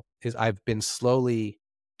helpful is I've been slowly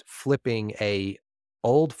flipping a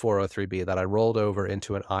old 403b that I rolled over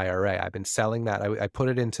into an IRA. I've been selling that. I put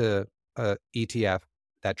it into a ETF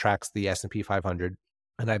that tracks the S&P 500,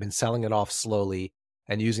 and I've been selling it off slowly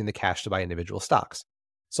and using the cash to buy individual stocks.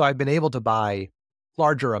 So I've been able to buy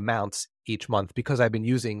larger amounts each month because I've been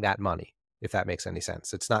using that money, if that makes any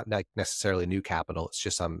sense. It's not like necessarily new capital. It's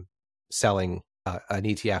just I'm selling an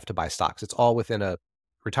ETF to buy stocks. It's all within a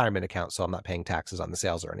retirement account, so I'm not paying taxes on the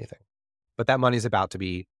sales or anything. But that money's about to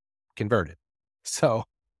be converted. So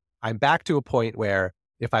I'm back to a point where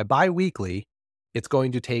if I buy weekly, it's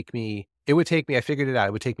going to take me, I figured it out,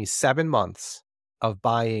 it would take me 7 months of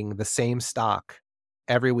buying the same stock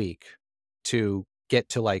every week to get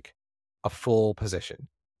to like a full position.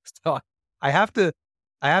 So I have to,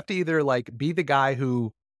 either like be the guy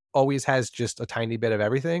who always has just a tiny bit of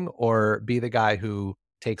everything or be the guy who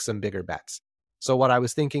takes some bigger bets. So what I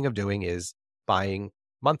was thinking of doing is buying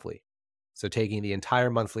monthly. So taking the entire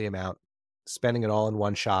monthly amount, spending it all in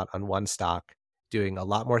one shot on one stock, doing a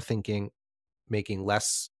lot more thinking, making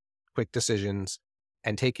less quick decisions,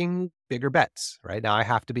 and taking bigger bets, right? Now I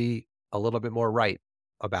have to be a little bit more right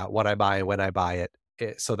about what I buy and when I buy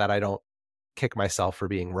it so that I don't kick myself for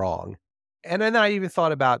being wrong. And then I even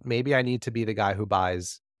thought about maybe I need to be the guy who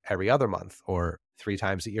buys every other month or 3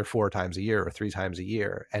 times a year, 4 times a year, or 3 times a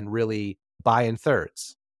year and really buy in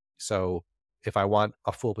thirds. So if I want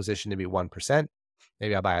a full position to be 1%,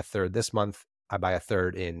 maybe I buy a third this month, I buy a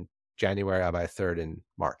third in January, I buy a third in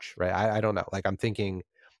March, right? I don't know. Like I'm thinking,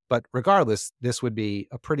 but regardless, this would be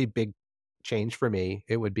a pretty big change for me.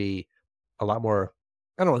 It would be a lot more,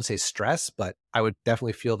 I don't want to say stress, but I would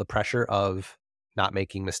definitely feel the pressure of not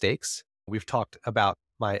making mistakes. We've talked about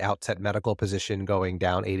my Outset Medical position going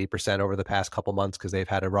down 80% over the past couple months because they've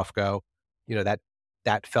had a rough go. You know,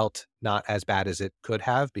 that felt not as bad as it could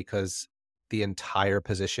have because the entire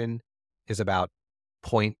position is about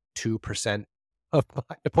 0.2% of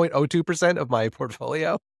my 0.02% of my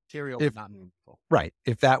portfolio. Material, If but not meaningful. Right.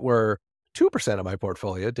 If that were 2% of my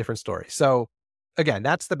portfolio, different story. So again,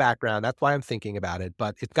 that's the background. That's why I'm thinking about it.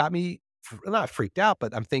 But it got me not freaked out,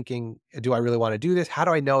 but I'm thinking, do I really want to do this? How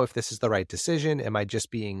do I know if this is the right decision? Am I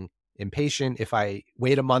just being impatient? If I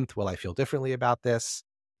wait a month, will I feel differently about this?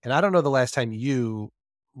 And I don't know the last time you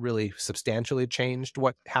really substantially changed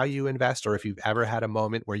how you invest, or if you've ever had a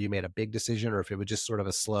moment where you made a big decision, or if it was just sort of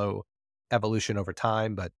a slow evolution over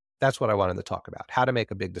time. But that's what I wanted to talk about, how to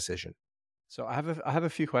make a big decision. So I have a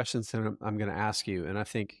few questions that I'm going to ask you, and I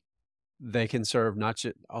think they can serve not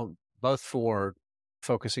just both for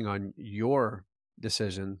focusing on your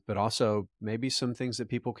decision, but also maybe some things that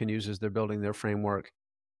people can use as they're building their framework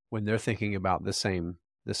when they're thinking about the same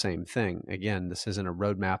thing. Again, this isn't a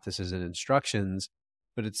roadmap, this isn't instructions,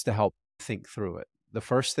 but it's to help think through it. The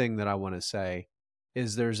first thing that I want to say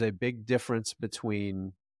is there's a big difference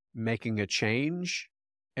between making a change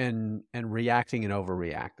and reacting and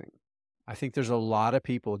overreacting. I think there's a lot of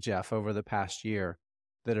people, Jeff, over the past year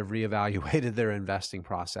that have reevaluated their investing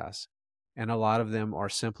process. And a lot of them are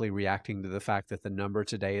simply reacting to the fact that the number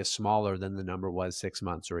today is smaller than the number was 6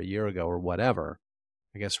 months or a year ago or whatever.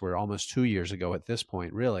 I guess we're almost 2 years ago at this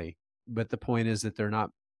point, really. But the point is that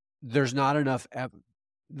there's not enough.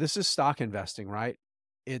 This is stock investing, right?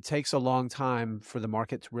 It takes a long time for the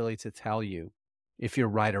market to really to tell you if you're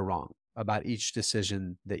right or wrong about each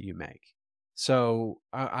decision that you make. So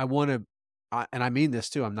I want to, and I mean this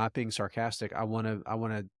too. I'm not being sarcastic. I want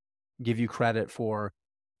to give you credit for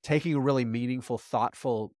taking a really meaningful,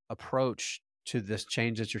 thoughtful approach to this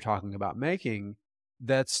change that you're talking about making.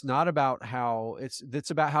 That's not about how it's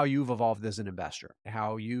about how you've evolved as an investor,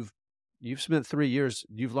 how you've You've spent 3 years,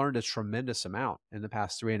 you've learned a tremendous amount in the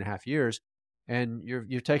past 3.5 years. And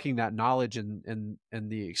you're taking that knowledge and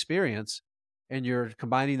the experience, and you're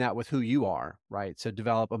combining that with who you are, right? To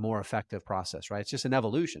develop a more effective process, right? It's just an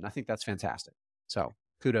evolution. I think that's fantastic. So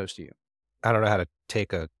kudos to you. I don't know how to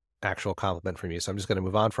take a actual compliment from you, so I'm just going to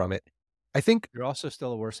move on from it. I think You're also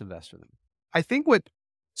still a worse investor than me. I think what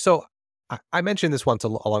so I mentioned this once a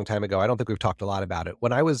long time ago. I don't think we've talked a lot about it.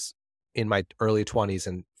 When I was in my early 20s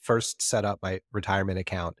and first set up my retirement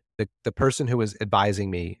account, the person who was advising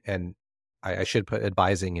me, and I should put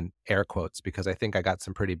advising in air quotes because I think I got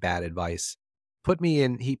some pretty bad advice, put me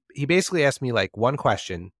in. He basically asked me like one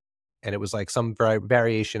question, and it was like some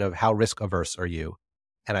variation of how risk averse are you?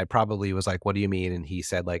 And I probably was like, what do you mean? And he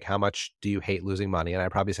said, like, how much do you hate losing money? And I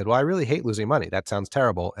probably said, well, I really hate losing money. That sounds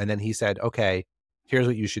terrible. And then he said, okay, here's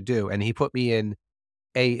what you should do. And he put me in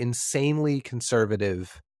a insanely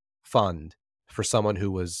conservative fund for someone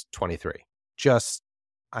who was 23. Just,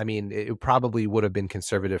 I mean, it probably would have been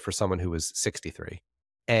conservative for someone who was 63.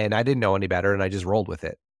 And I didn't know any better and I just rolled with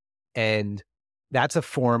it. And that's a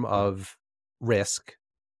form of risk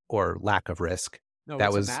or lack of risk. No,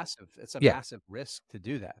 That was, it's a yeah, massive risk to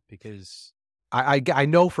do that because I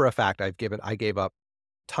know for a fact I gave up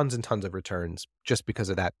tons and tons of returns just because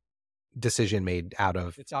of that decision made out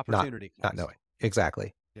of it's not opportunity not cost. knowing.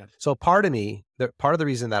 Exactly. Yeah. So part of me, part of the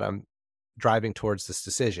reason that I'm driving towards this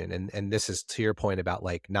decision, and this is to your point about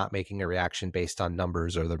like not making a reaction based on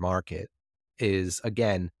numbers or the market, is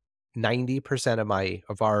again, 90% of my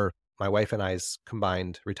wife and I's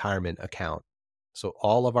combined retirement account. So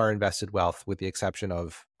all of our invested wealth, with the exception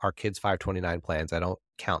of our kids' 529 plans, I don't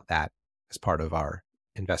count that as part of our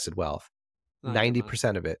invested wealth. No, I get mine.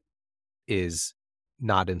 90% of it is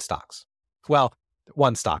not in stocks. Well,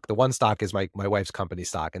 one stock. The one stock is my wife's company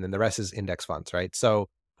stock, and then the rest is index funds, right? So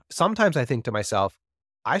sometimes I think to myself,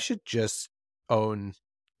 I should just own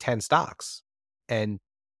 10 stocks and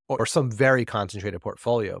or some very concentrated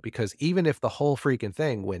portfolio, because even if the whole freaking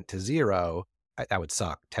thing went to zero, that would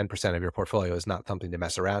suck. 10% of your portfolio is not something to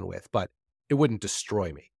mess around with, but it wouldn't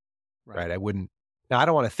destroy me, Right. right? I wouldn't. Now, I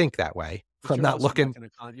don't want to think that way. But I'm not looking.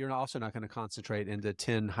 you're also not going to concentrate into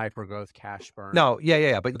 10 hyper growth cash burn No,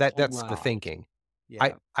 yeah. But home that's run the offers. thinking.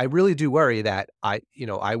 Yeah. I really do worry that I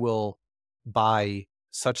will buy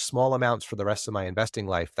such small amounts for the rest of my investing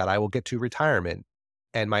life that I will get to retirement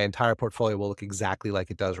and my entire portfolio will look exactly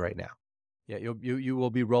like it does right now. Yeah, you will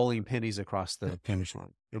be rolling pennies across the finish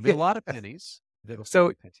line. There'll be a Yeah. lot of pennies. That'll still So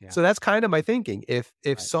be pennies. Yeah. so that's kind of my thinking. If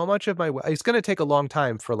Right. so much of my it's going to take a long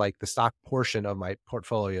time for like the stock portion of my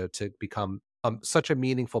portfolio to become such a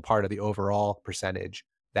meaningful part of the overall percentage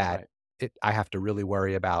that Right. I have to really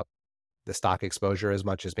worry about the stock exposure as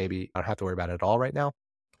much as maybe I don't have to worry about it at all right now.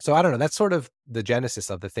 So I don't know. That's sort of the genesis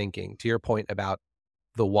of the thinking, to your point about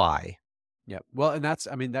the why. Yeah. Well, and that's,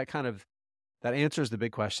 I mean, that answers the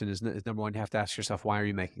big question is number one, you have to ask yourself, why are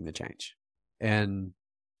you making the change? And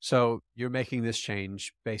so you're making this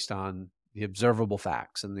change based on the observable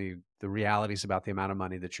facts and the realities about the amount of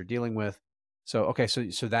money that you're dealing with. So, okay.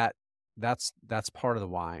 So that's part of the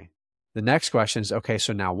why. The next question is, okay,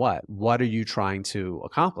 so now what? What are you trying to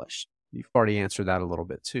accomplish? You've already answered that a little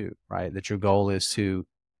bit too, right? That your goal is to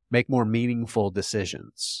make more meaningful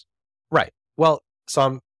decisions. Right. Well,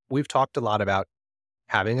 we've talked a lot about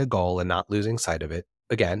having a goal and not losing sight of it.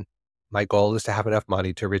 Again, my goal is to have enough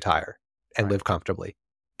money to retire and Right. live comfortably.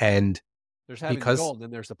 And There's having the because goal, and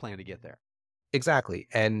then there's the plan to get there. exactly.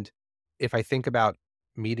 And if I think about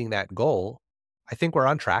meeting that goal, I think we're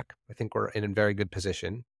on track. I think we're in a very good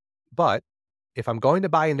position. But if I'm going to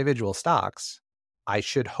buy individual stocks, I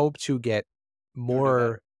should hope to get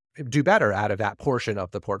more, do better out of that portion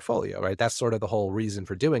of the portfolio, right? That's sort of the whole reason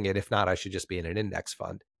for doing it. If not, I should just be in an index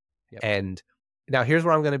fund. Yep. And now here's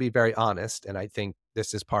where I'm going to be very honest. And I think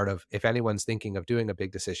this is part of, if anyone's thinking of doing a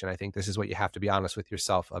big decision, I think this is what you have to be honest with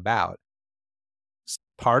yourself about.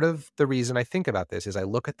 Part of the reason I think about this is I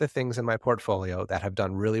look at the things in my portfolio that have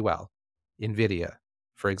done really well. Nvidia,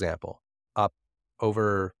 for example, up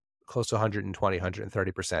over close to 120,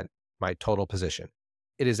 130%, my total position.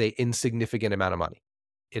 It is a insignificant amount of money.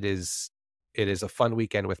 It is a fun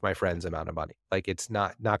weekend with my friends amount of money. Like, it's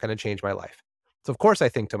not going to change my life. So of course I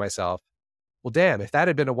think to myself, well, damn, if that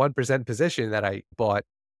had been a 1% position that I bought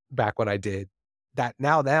back when I did that,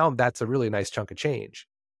 now that's a really nice chunk of change.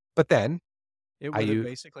 But then It I would have use,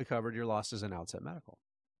 basically covered your losses in Outset Medical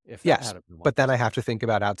if that yes, had been but then I 1%. have to think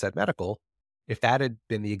about Outset Medical. If that had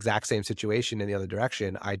been the exact same situation in the other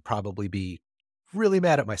direction, I'd probably be really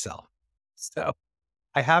mad at myself. So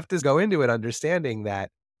I have to go into it understanding that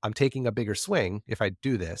I'm taking a bigger swing if I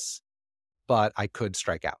do this, but I could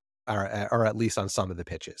strike out or at least on some of the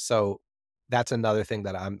pitches. So that's another thing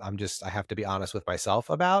that I have to be honest with myself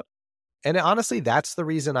about. And honestly, that's the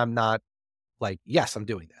reason I'm not like, yes, I'm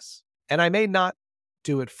doing this. And I may not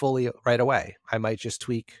do it fully right away. I might just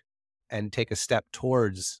tweak and take a step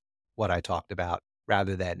towards what I talked about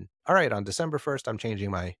rather than, all right, on December 1st, I'm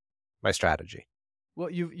changing my strategy. Well,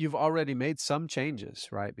 you've already made some changes,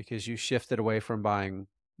 right? Because you shifted away from buying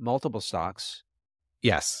multiple stocks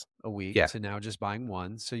Yes. a week Yeah. to now just buying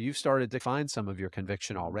one. So you've started to find some of your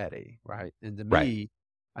conviction already, right? And to Right. me,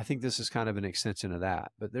 I think this is kind of an extension of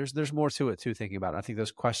that. But there's more to it too, thinking about it. I think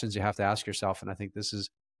those questions you have to ask yourself, and I think this is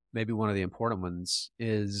maybe one of the important ones,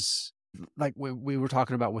 is like we were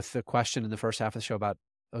talking about with the question in the first half of the show about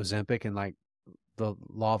Ozempic and like the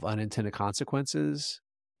law of unintended consequences,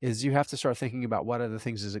 is you have to start thinking about what other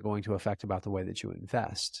things is it going to affect about the way that you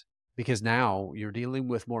invest. Because now you're dealing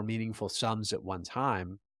with more meaningful sums at one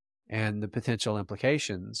time and the potential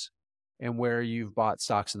implications, and where you've bought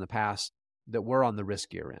stocks in the past that were on the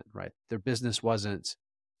riskier end, right? Their business wasn't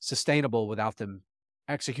sustainable without them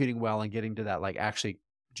executing well and getting to that, like actually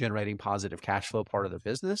generating positive cash flow part of the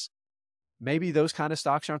business. Maybe those kind of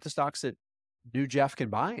stocks aren't the stocks that new Jeff can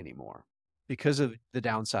buy anymore because of the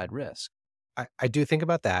downside risk. I do think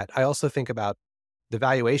about that. I also think about the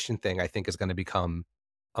valuation thing, I think is going to become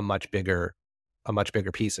a much bigger, a much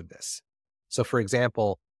bigger piece of this. So for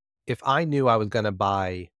example, if I knew I was going to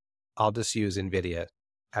buy, I'll just use Nvidia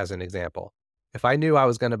as an example. If I knew I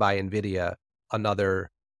was going to buy Nvidia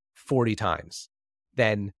another 40 times,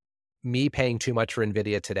 then me paying too much for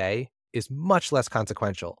Nvidia today is much less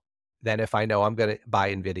consequential than if I know I'm going to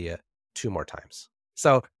buy Nvidia two more times.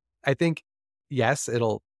 So I think, yes,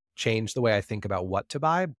 it'll change the way I think about what to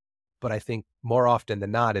buy, but I think more often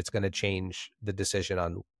than not, it's going to change the decision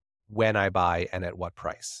on when I buy and at what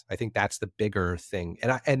price. I think that's the bigger thing.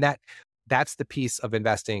 That's the piece of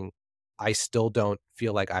investing I still don't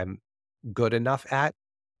feel like I'm good enough at,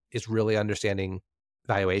 is really understanding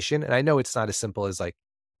valuation. And I know it's not as simple as like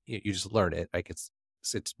you just learn it. Like it's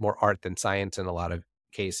more art than science in a lot of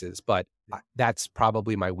cases, but that's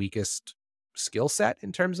probably my weakest skill set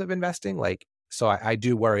in terms of investing. Like, so I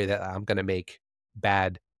do worry that I'm going to make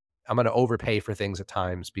bad, I'm going to overpay for things at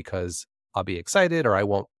times because I'll be excited, or I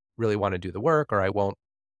won't really want to do the work, or I won't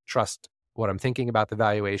trust what I'm thinking about the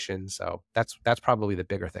valuation. So that's probably the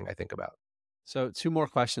bigger thing I think about. So, two more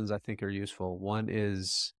questions I think are useful. One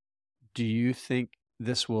is, do you think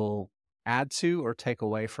this will add to or take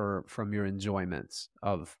away from your enjoyments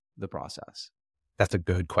of the process? That's a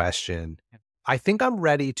good question. I think I'm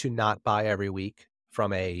ready to not buy every week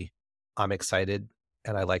from a I'm excited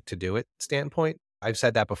and I like to do it standpoint. I've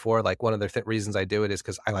said that before. Like one of the reasons I do it is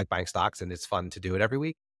because I like buying stocks and it's fun to do it every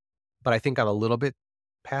week. But I think I'm a little bit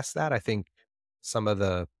past that. I think some of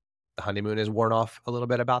the honeymoon is worn off a little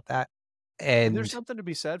bit about that. And there's And something to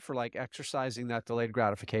be said for like exercising that delayed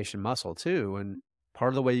gratification muscle too. And part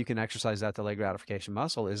of the way you can exercise that delayed gratification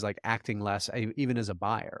muscle is like acting less, even as a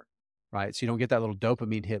buyer, right? So you don't get that little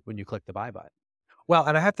dopamine hit when you click the buy button. well,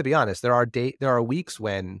 and I have to be honest, there are weeks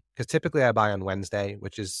when, because typically I buy on Wednesday,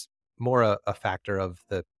 which is more a factor of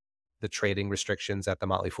the trading restrictions that the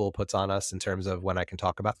Motley Fool puts on us in terms of when I can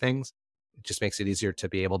talk about things. It just makes it easier to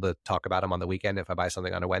be able to talk about them on the weekend if I buy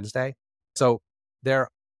something on a Wednesday. So there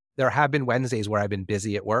there have been Wednesdays where I've been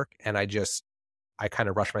busy at work and I kind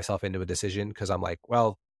of rush myself into a decision because I'm like,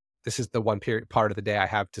 well, this is the one part of the day I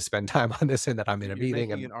have to spend time on this and that I'm in a You're meeting.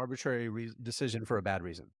 making And an arbitrary decision for a bad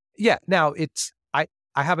reason. yeah, now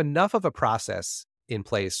I have enough of a process in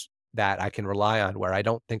place that I can rely on where I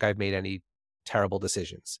don't think I've made any terrible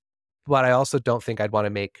decisions. But I also don't think I'd want to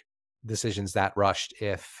make decisions that rushed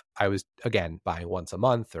if I was again buying once a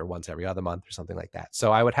month or once every other month or something like that.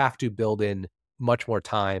 So I would have to build in much more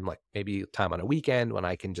time, like maybe time on a weekend when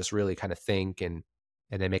I can just really kind of think and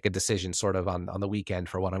then make a decision sort of on the weekend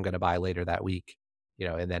for what I'm going to buy later that week,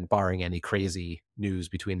 and then barring any crazy news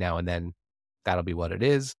between now and then, that'll be what it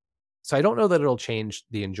is. So I don't know that it'll change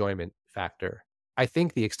the enjoyment factor. I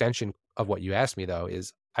think the extension of what you asked me though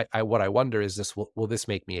is what I wonder is this will this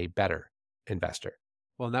make me a better investor?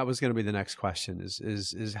 Well, and that was going to be the next question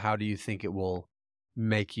is how do you think it will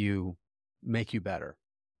make you better?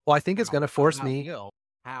 Well, I think it's going to force Not me will.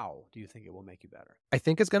 How do you think it will make you better? I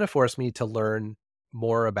think it's going to force me to learn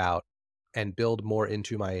more about and build more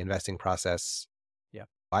into my investing process. Yeah.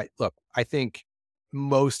 I think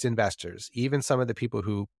most investors, even some of the people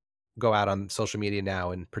who go out on social media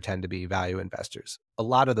now and pretend to be value investors, a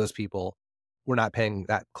lot of those people were not paying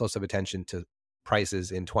that close of attention to prices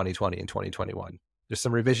in 2020 and 2021. There's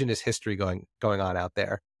some revisionist history going on out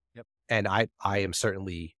there. Yep. And I am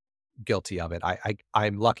certainly guilty of it.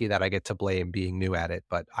 I'm lucky that I get to blame being new at it,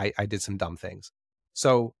 but I did some dumb things.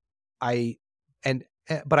 So I And,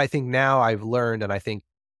 but I think now I've learned, and I think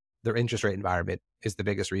their interest rate environment is the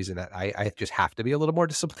biggest reason that I just have to be a little more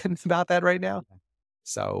disciplined about that right now.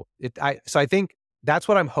 So I think that's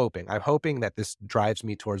what I'm hoping. I'm hoping that this drives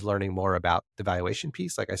me towards learning more about the valuation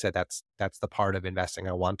piece. Like I said, that's the part of investing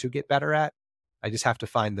I want to get better at. I just have to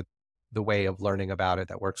find the way of learning about it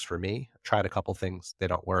that works for me. I've tried a couple things, they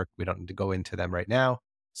don't work. We don't need to go into them right now.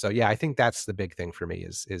 So yeah, I think that's the big thing for me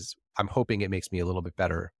is I'm hoping it makes me a little bit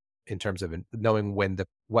better in terms of knowing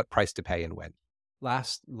what price to pay and when.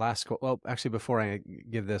 Well, actually, before I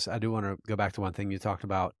give this, I do want to go back to one thing you talked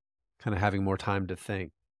about, kind of having more time to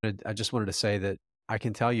think. I just wanted to say that I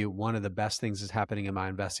can tell you one of the best things is happening in my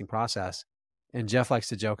investing process. And Jeff likes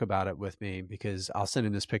to joke about it with me because I'll send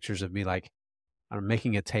him this pictures of me like I'm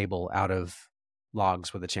making a table out of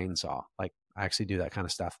logs with a chainsaw. Like I actually do that kind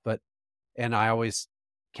of stuff. And I always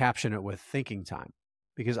caption it with thinking time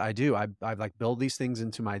because I like build these things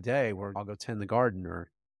into my day where I'll go tend the garden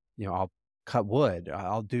or, I'll cut wood.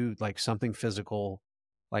 I'll do like something physical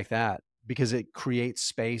like that because it creates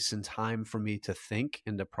space and time for me to think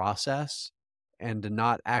and to process and to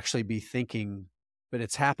not actually be thinking, but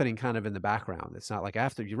it's happening kind of in the background. It's not like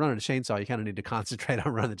after you run a chainsaw, you kind of need to concentrate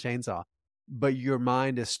on running the chainsaw, but your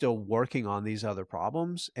mind is still working on these other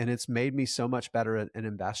problems. And it's made me so much better an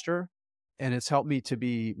investor. And it's helped me to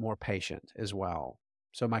be more patient as well.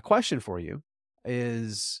 So my question for you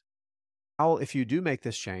is, if you do make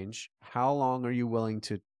this change, how long are you willing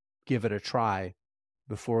to give it a try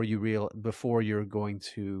before you make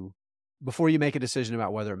a decision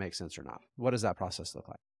about whether it makes sense or not? What does that process look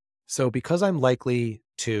like? So because I'm likely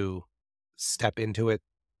to step into it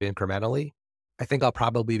incrementally, I think I'll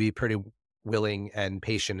probably be pretty willing and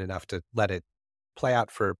patient enough to let it play out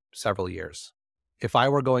for several years. If I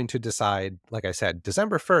were going to decide, like I said,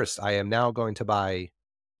 December 1st, I am now going to buy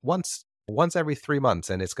once every 3 months,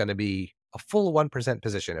 and it's going to be a full 1%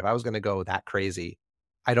 position. If I was going to go that crazy,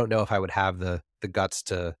 I don't know if I would have the guts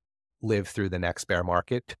to live through the next bear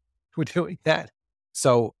market with doing that.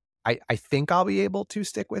 So I think I'll be able to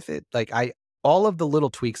stick with it. All of the little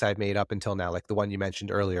tweaks I've made up until now, like the one you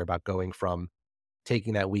mentioned earlier about going from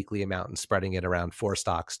taking that weekly amount and spreading it around 4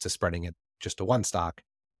 stocks to spreading it just to 1 stock,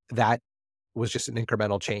 that was just an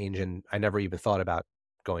incremental change. And I never even thought about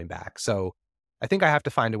going back. So I think I have to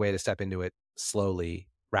find a way to step into it slowly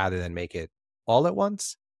rather than make it all at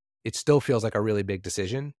once. It still feels like a really big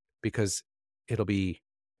decision because it'll be,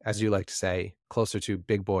 as you like to say, closer to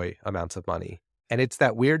big boy amounts of money. And it's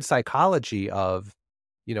that weird psychology of,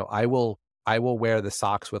 I will wear the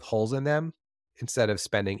socks with holes in them instead of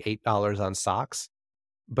spending $8 on socks,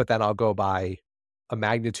 but then I'll go buy a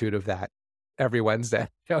magnitude of that every Wednesday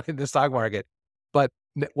in the stock market. But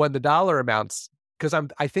when the dollar amounts, because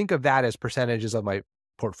I think of that as percentages of my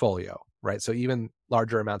portfolio, right? So even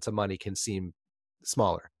larger amounts of money can seem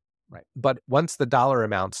smaller. Right. But once the dollar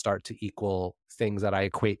amounts start to equal things that I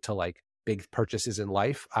equate to like big purchases in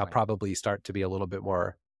life, I'll probably start to be a little bit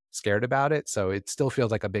more scared about it. So it still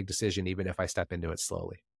feels like a big decision, even if I step into it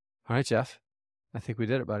slowly. All right, Jeff. I think we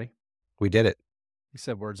did it, buddy. We did it. We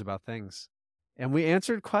said words about things and we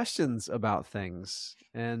answered questions about things.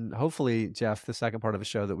 And hopefully, Jeff, the second part of the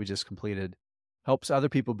show that we just completed helps other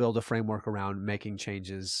people build a framework around making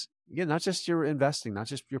changes. Again, not just your investing, not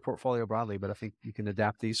just your portfolio broadly, but I think you can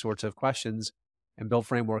adapt these sorts of questions and build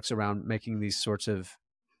frameworks around making these sorts of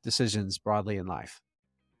decisions broadly in life.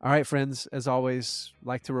 All right, friends, as always,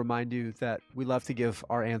 like to remind you that we love to give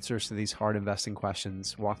our answers to these hard investing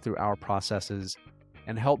questions, walk through our processes,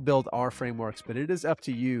 and help build our frameworks. But it is up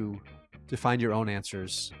to you to find your own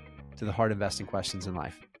answers to the hard investing questions in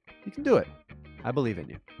life. You can do it. I believe in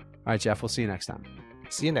you. All right, Jeff, we'll see you next time.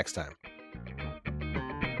 See you next time.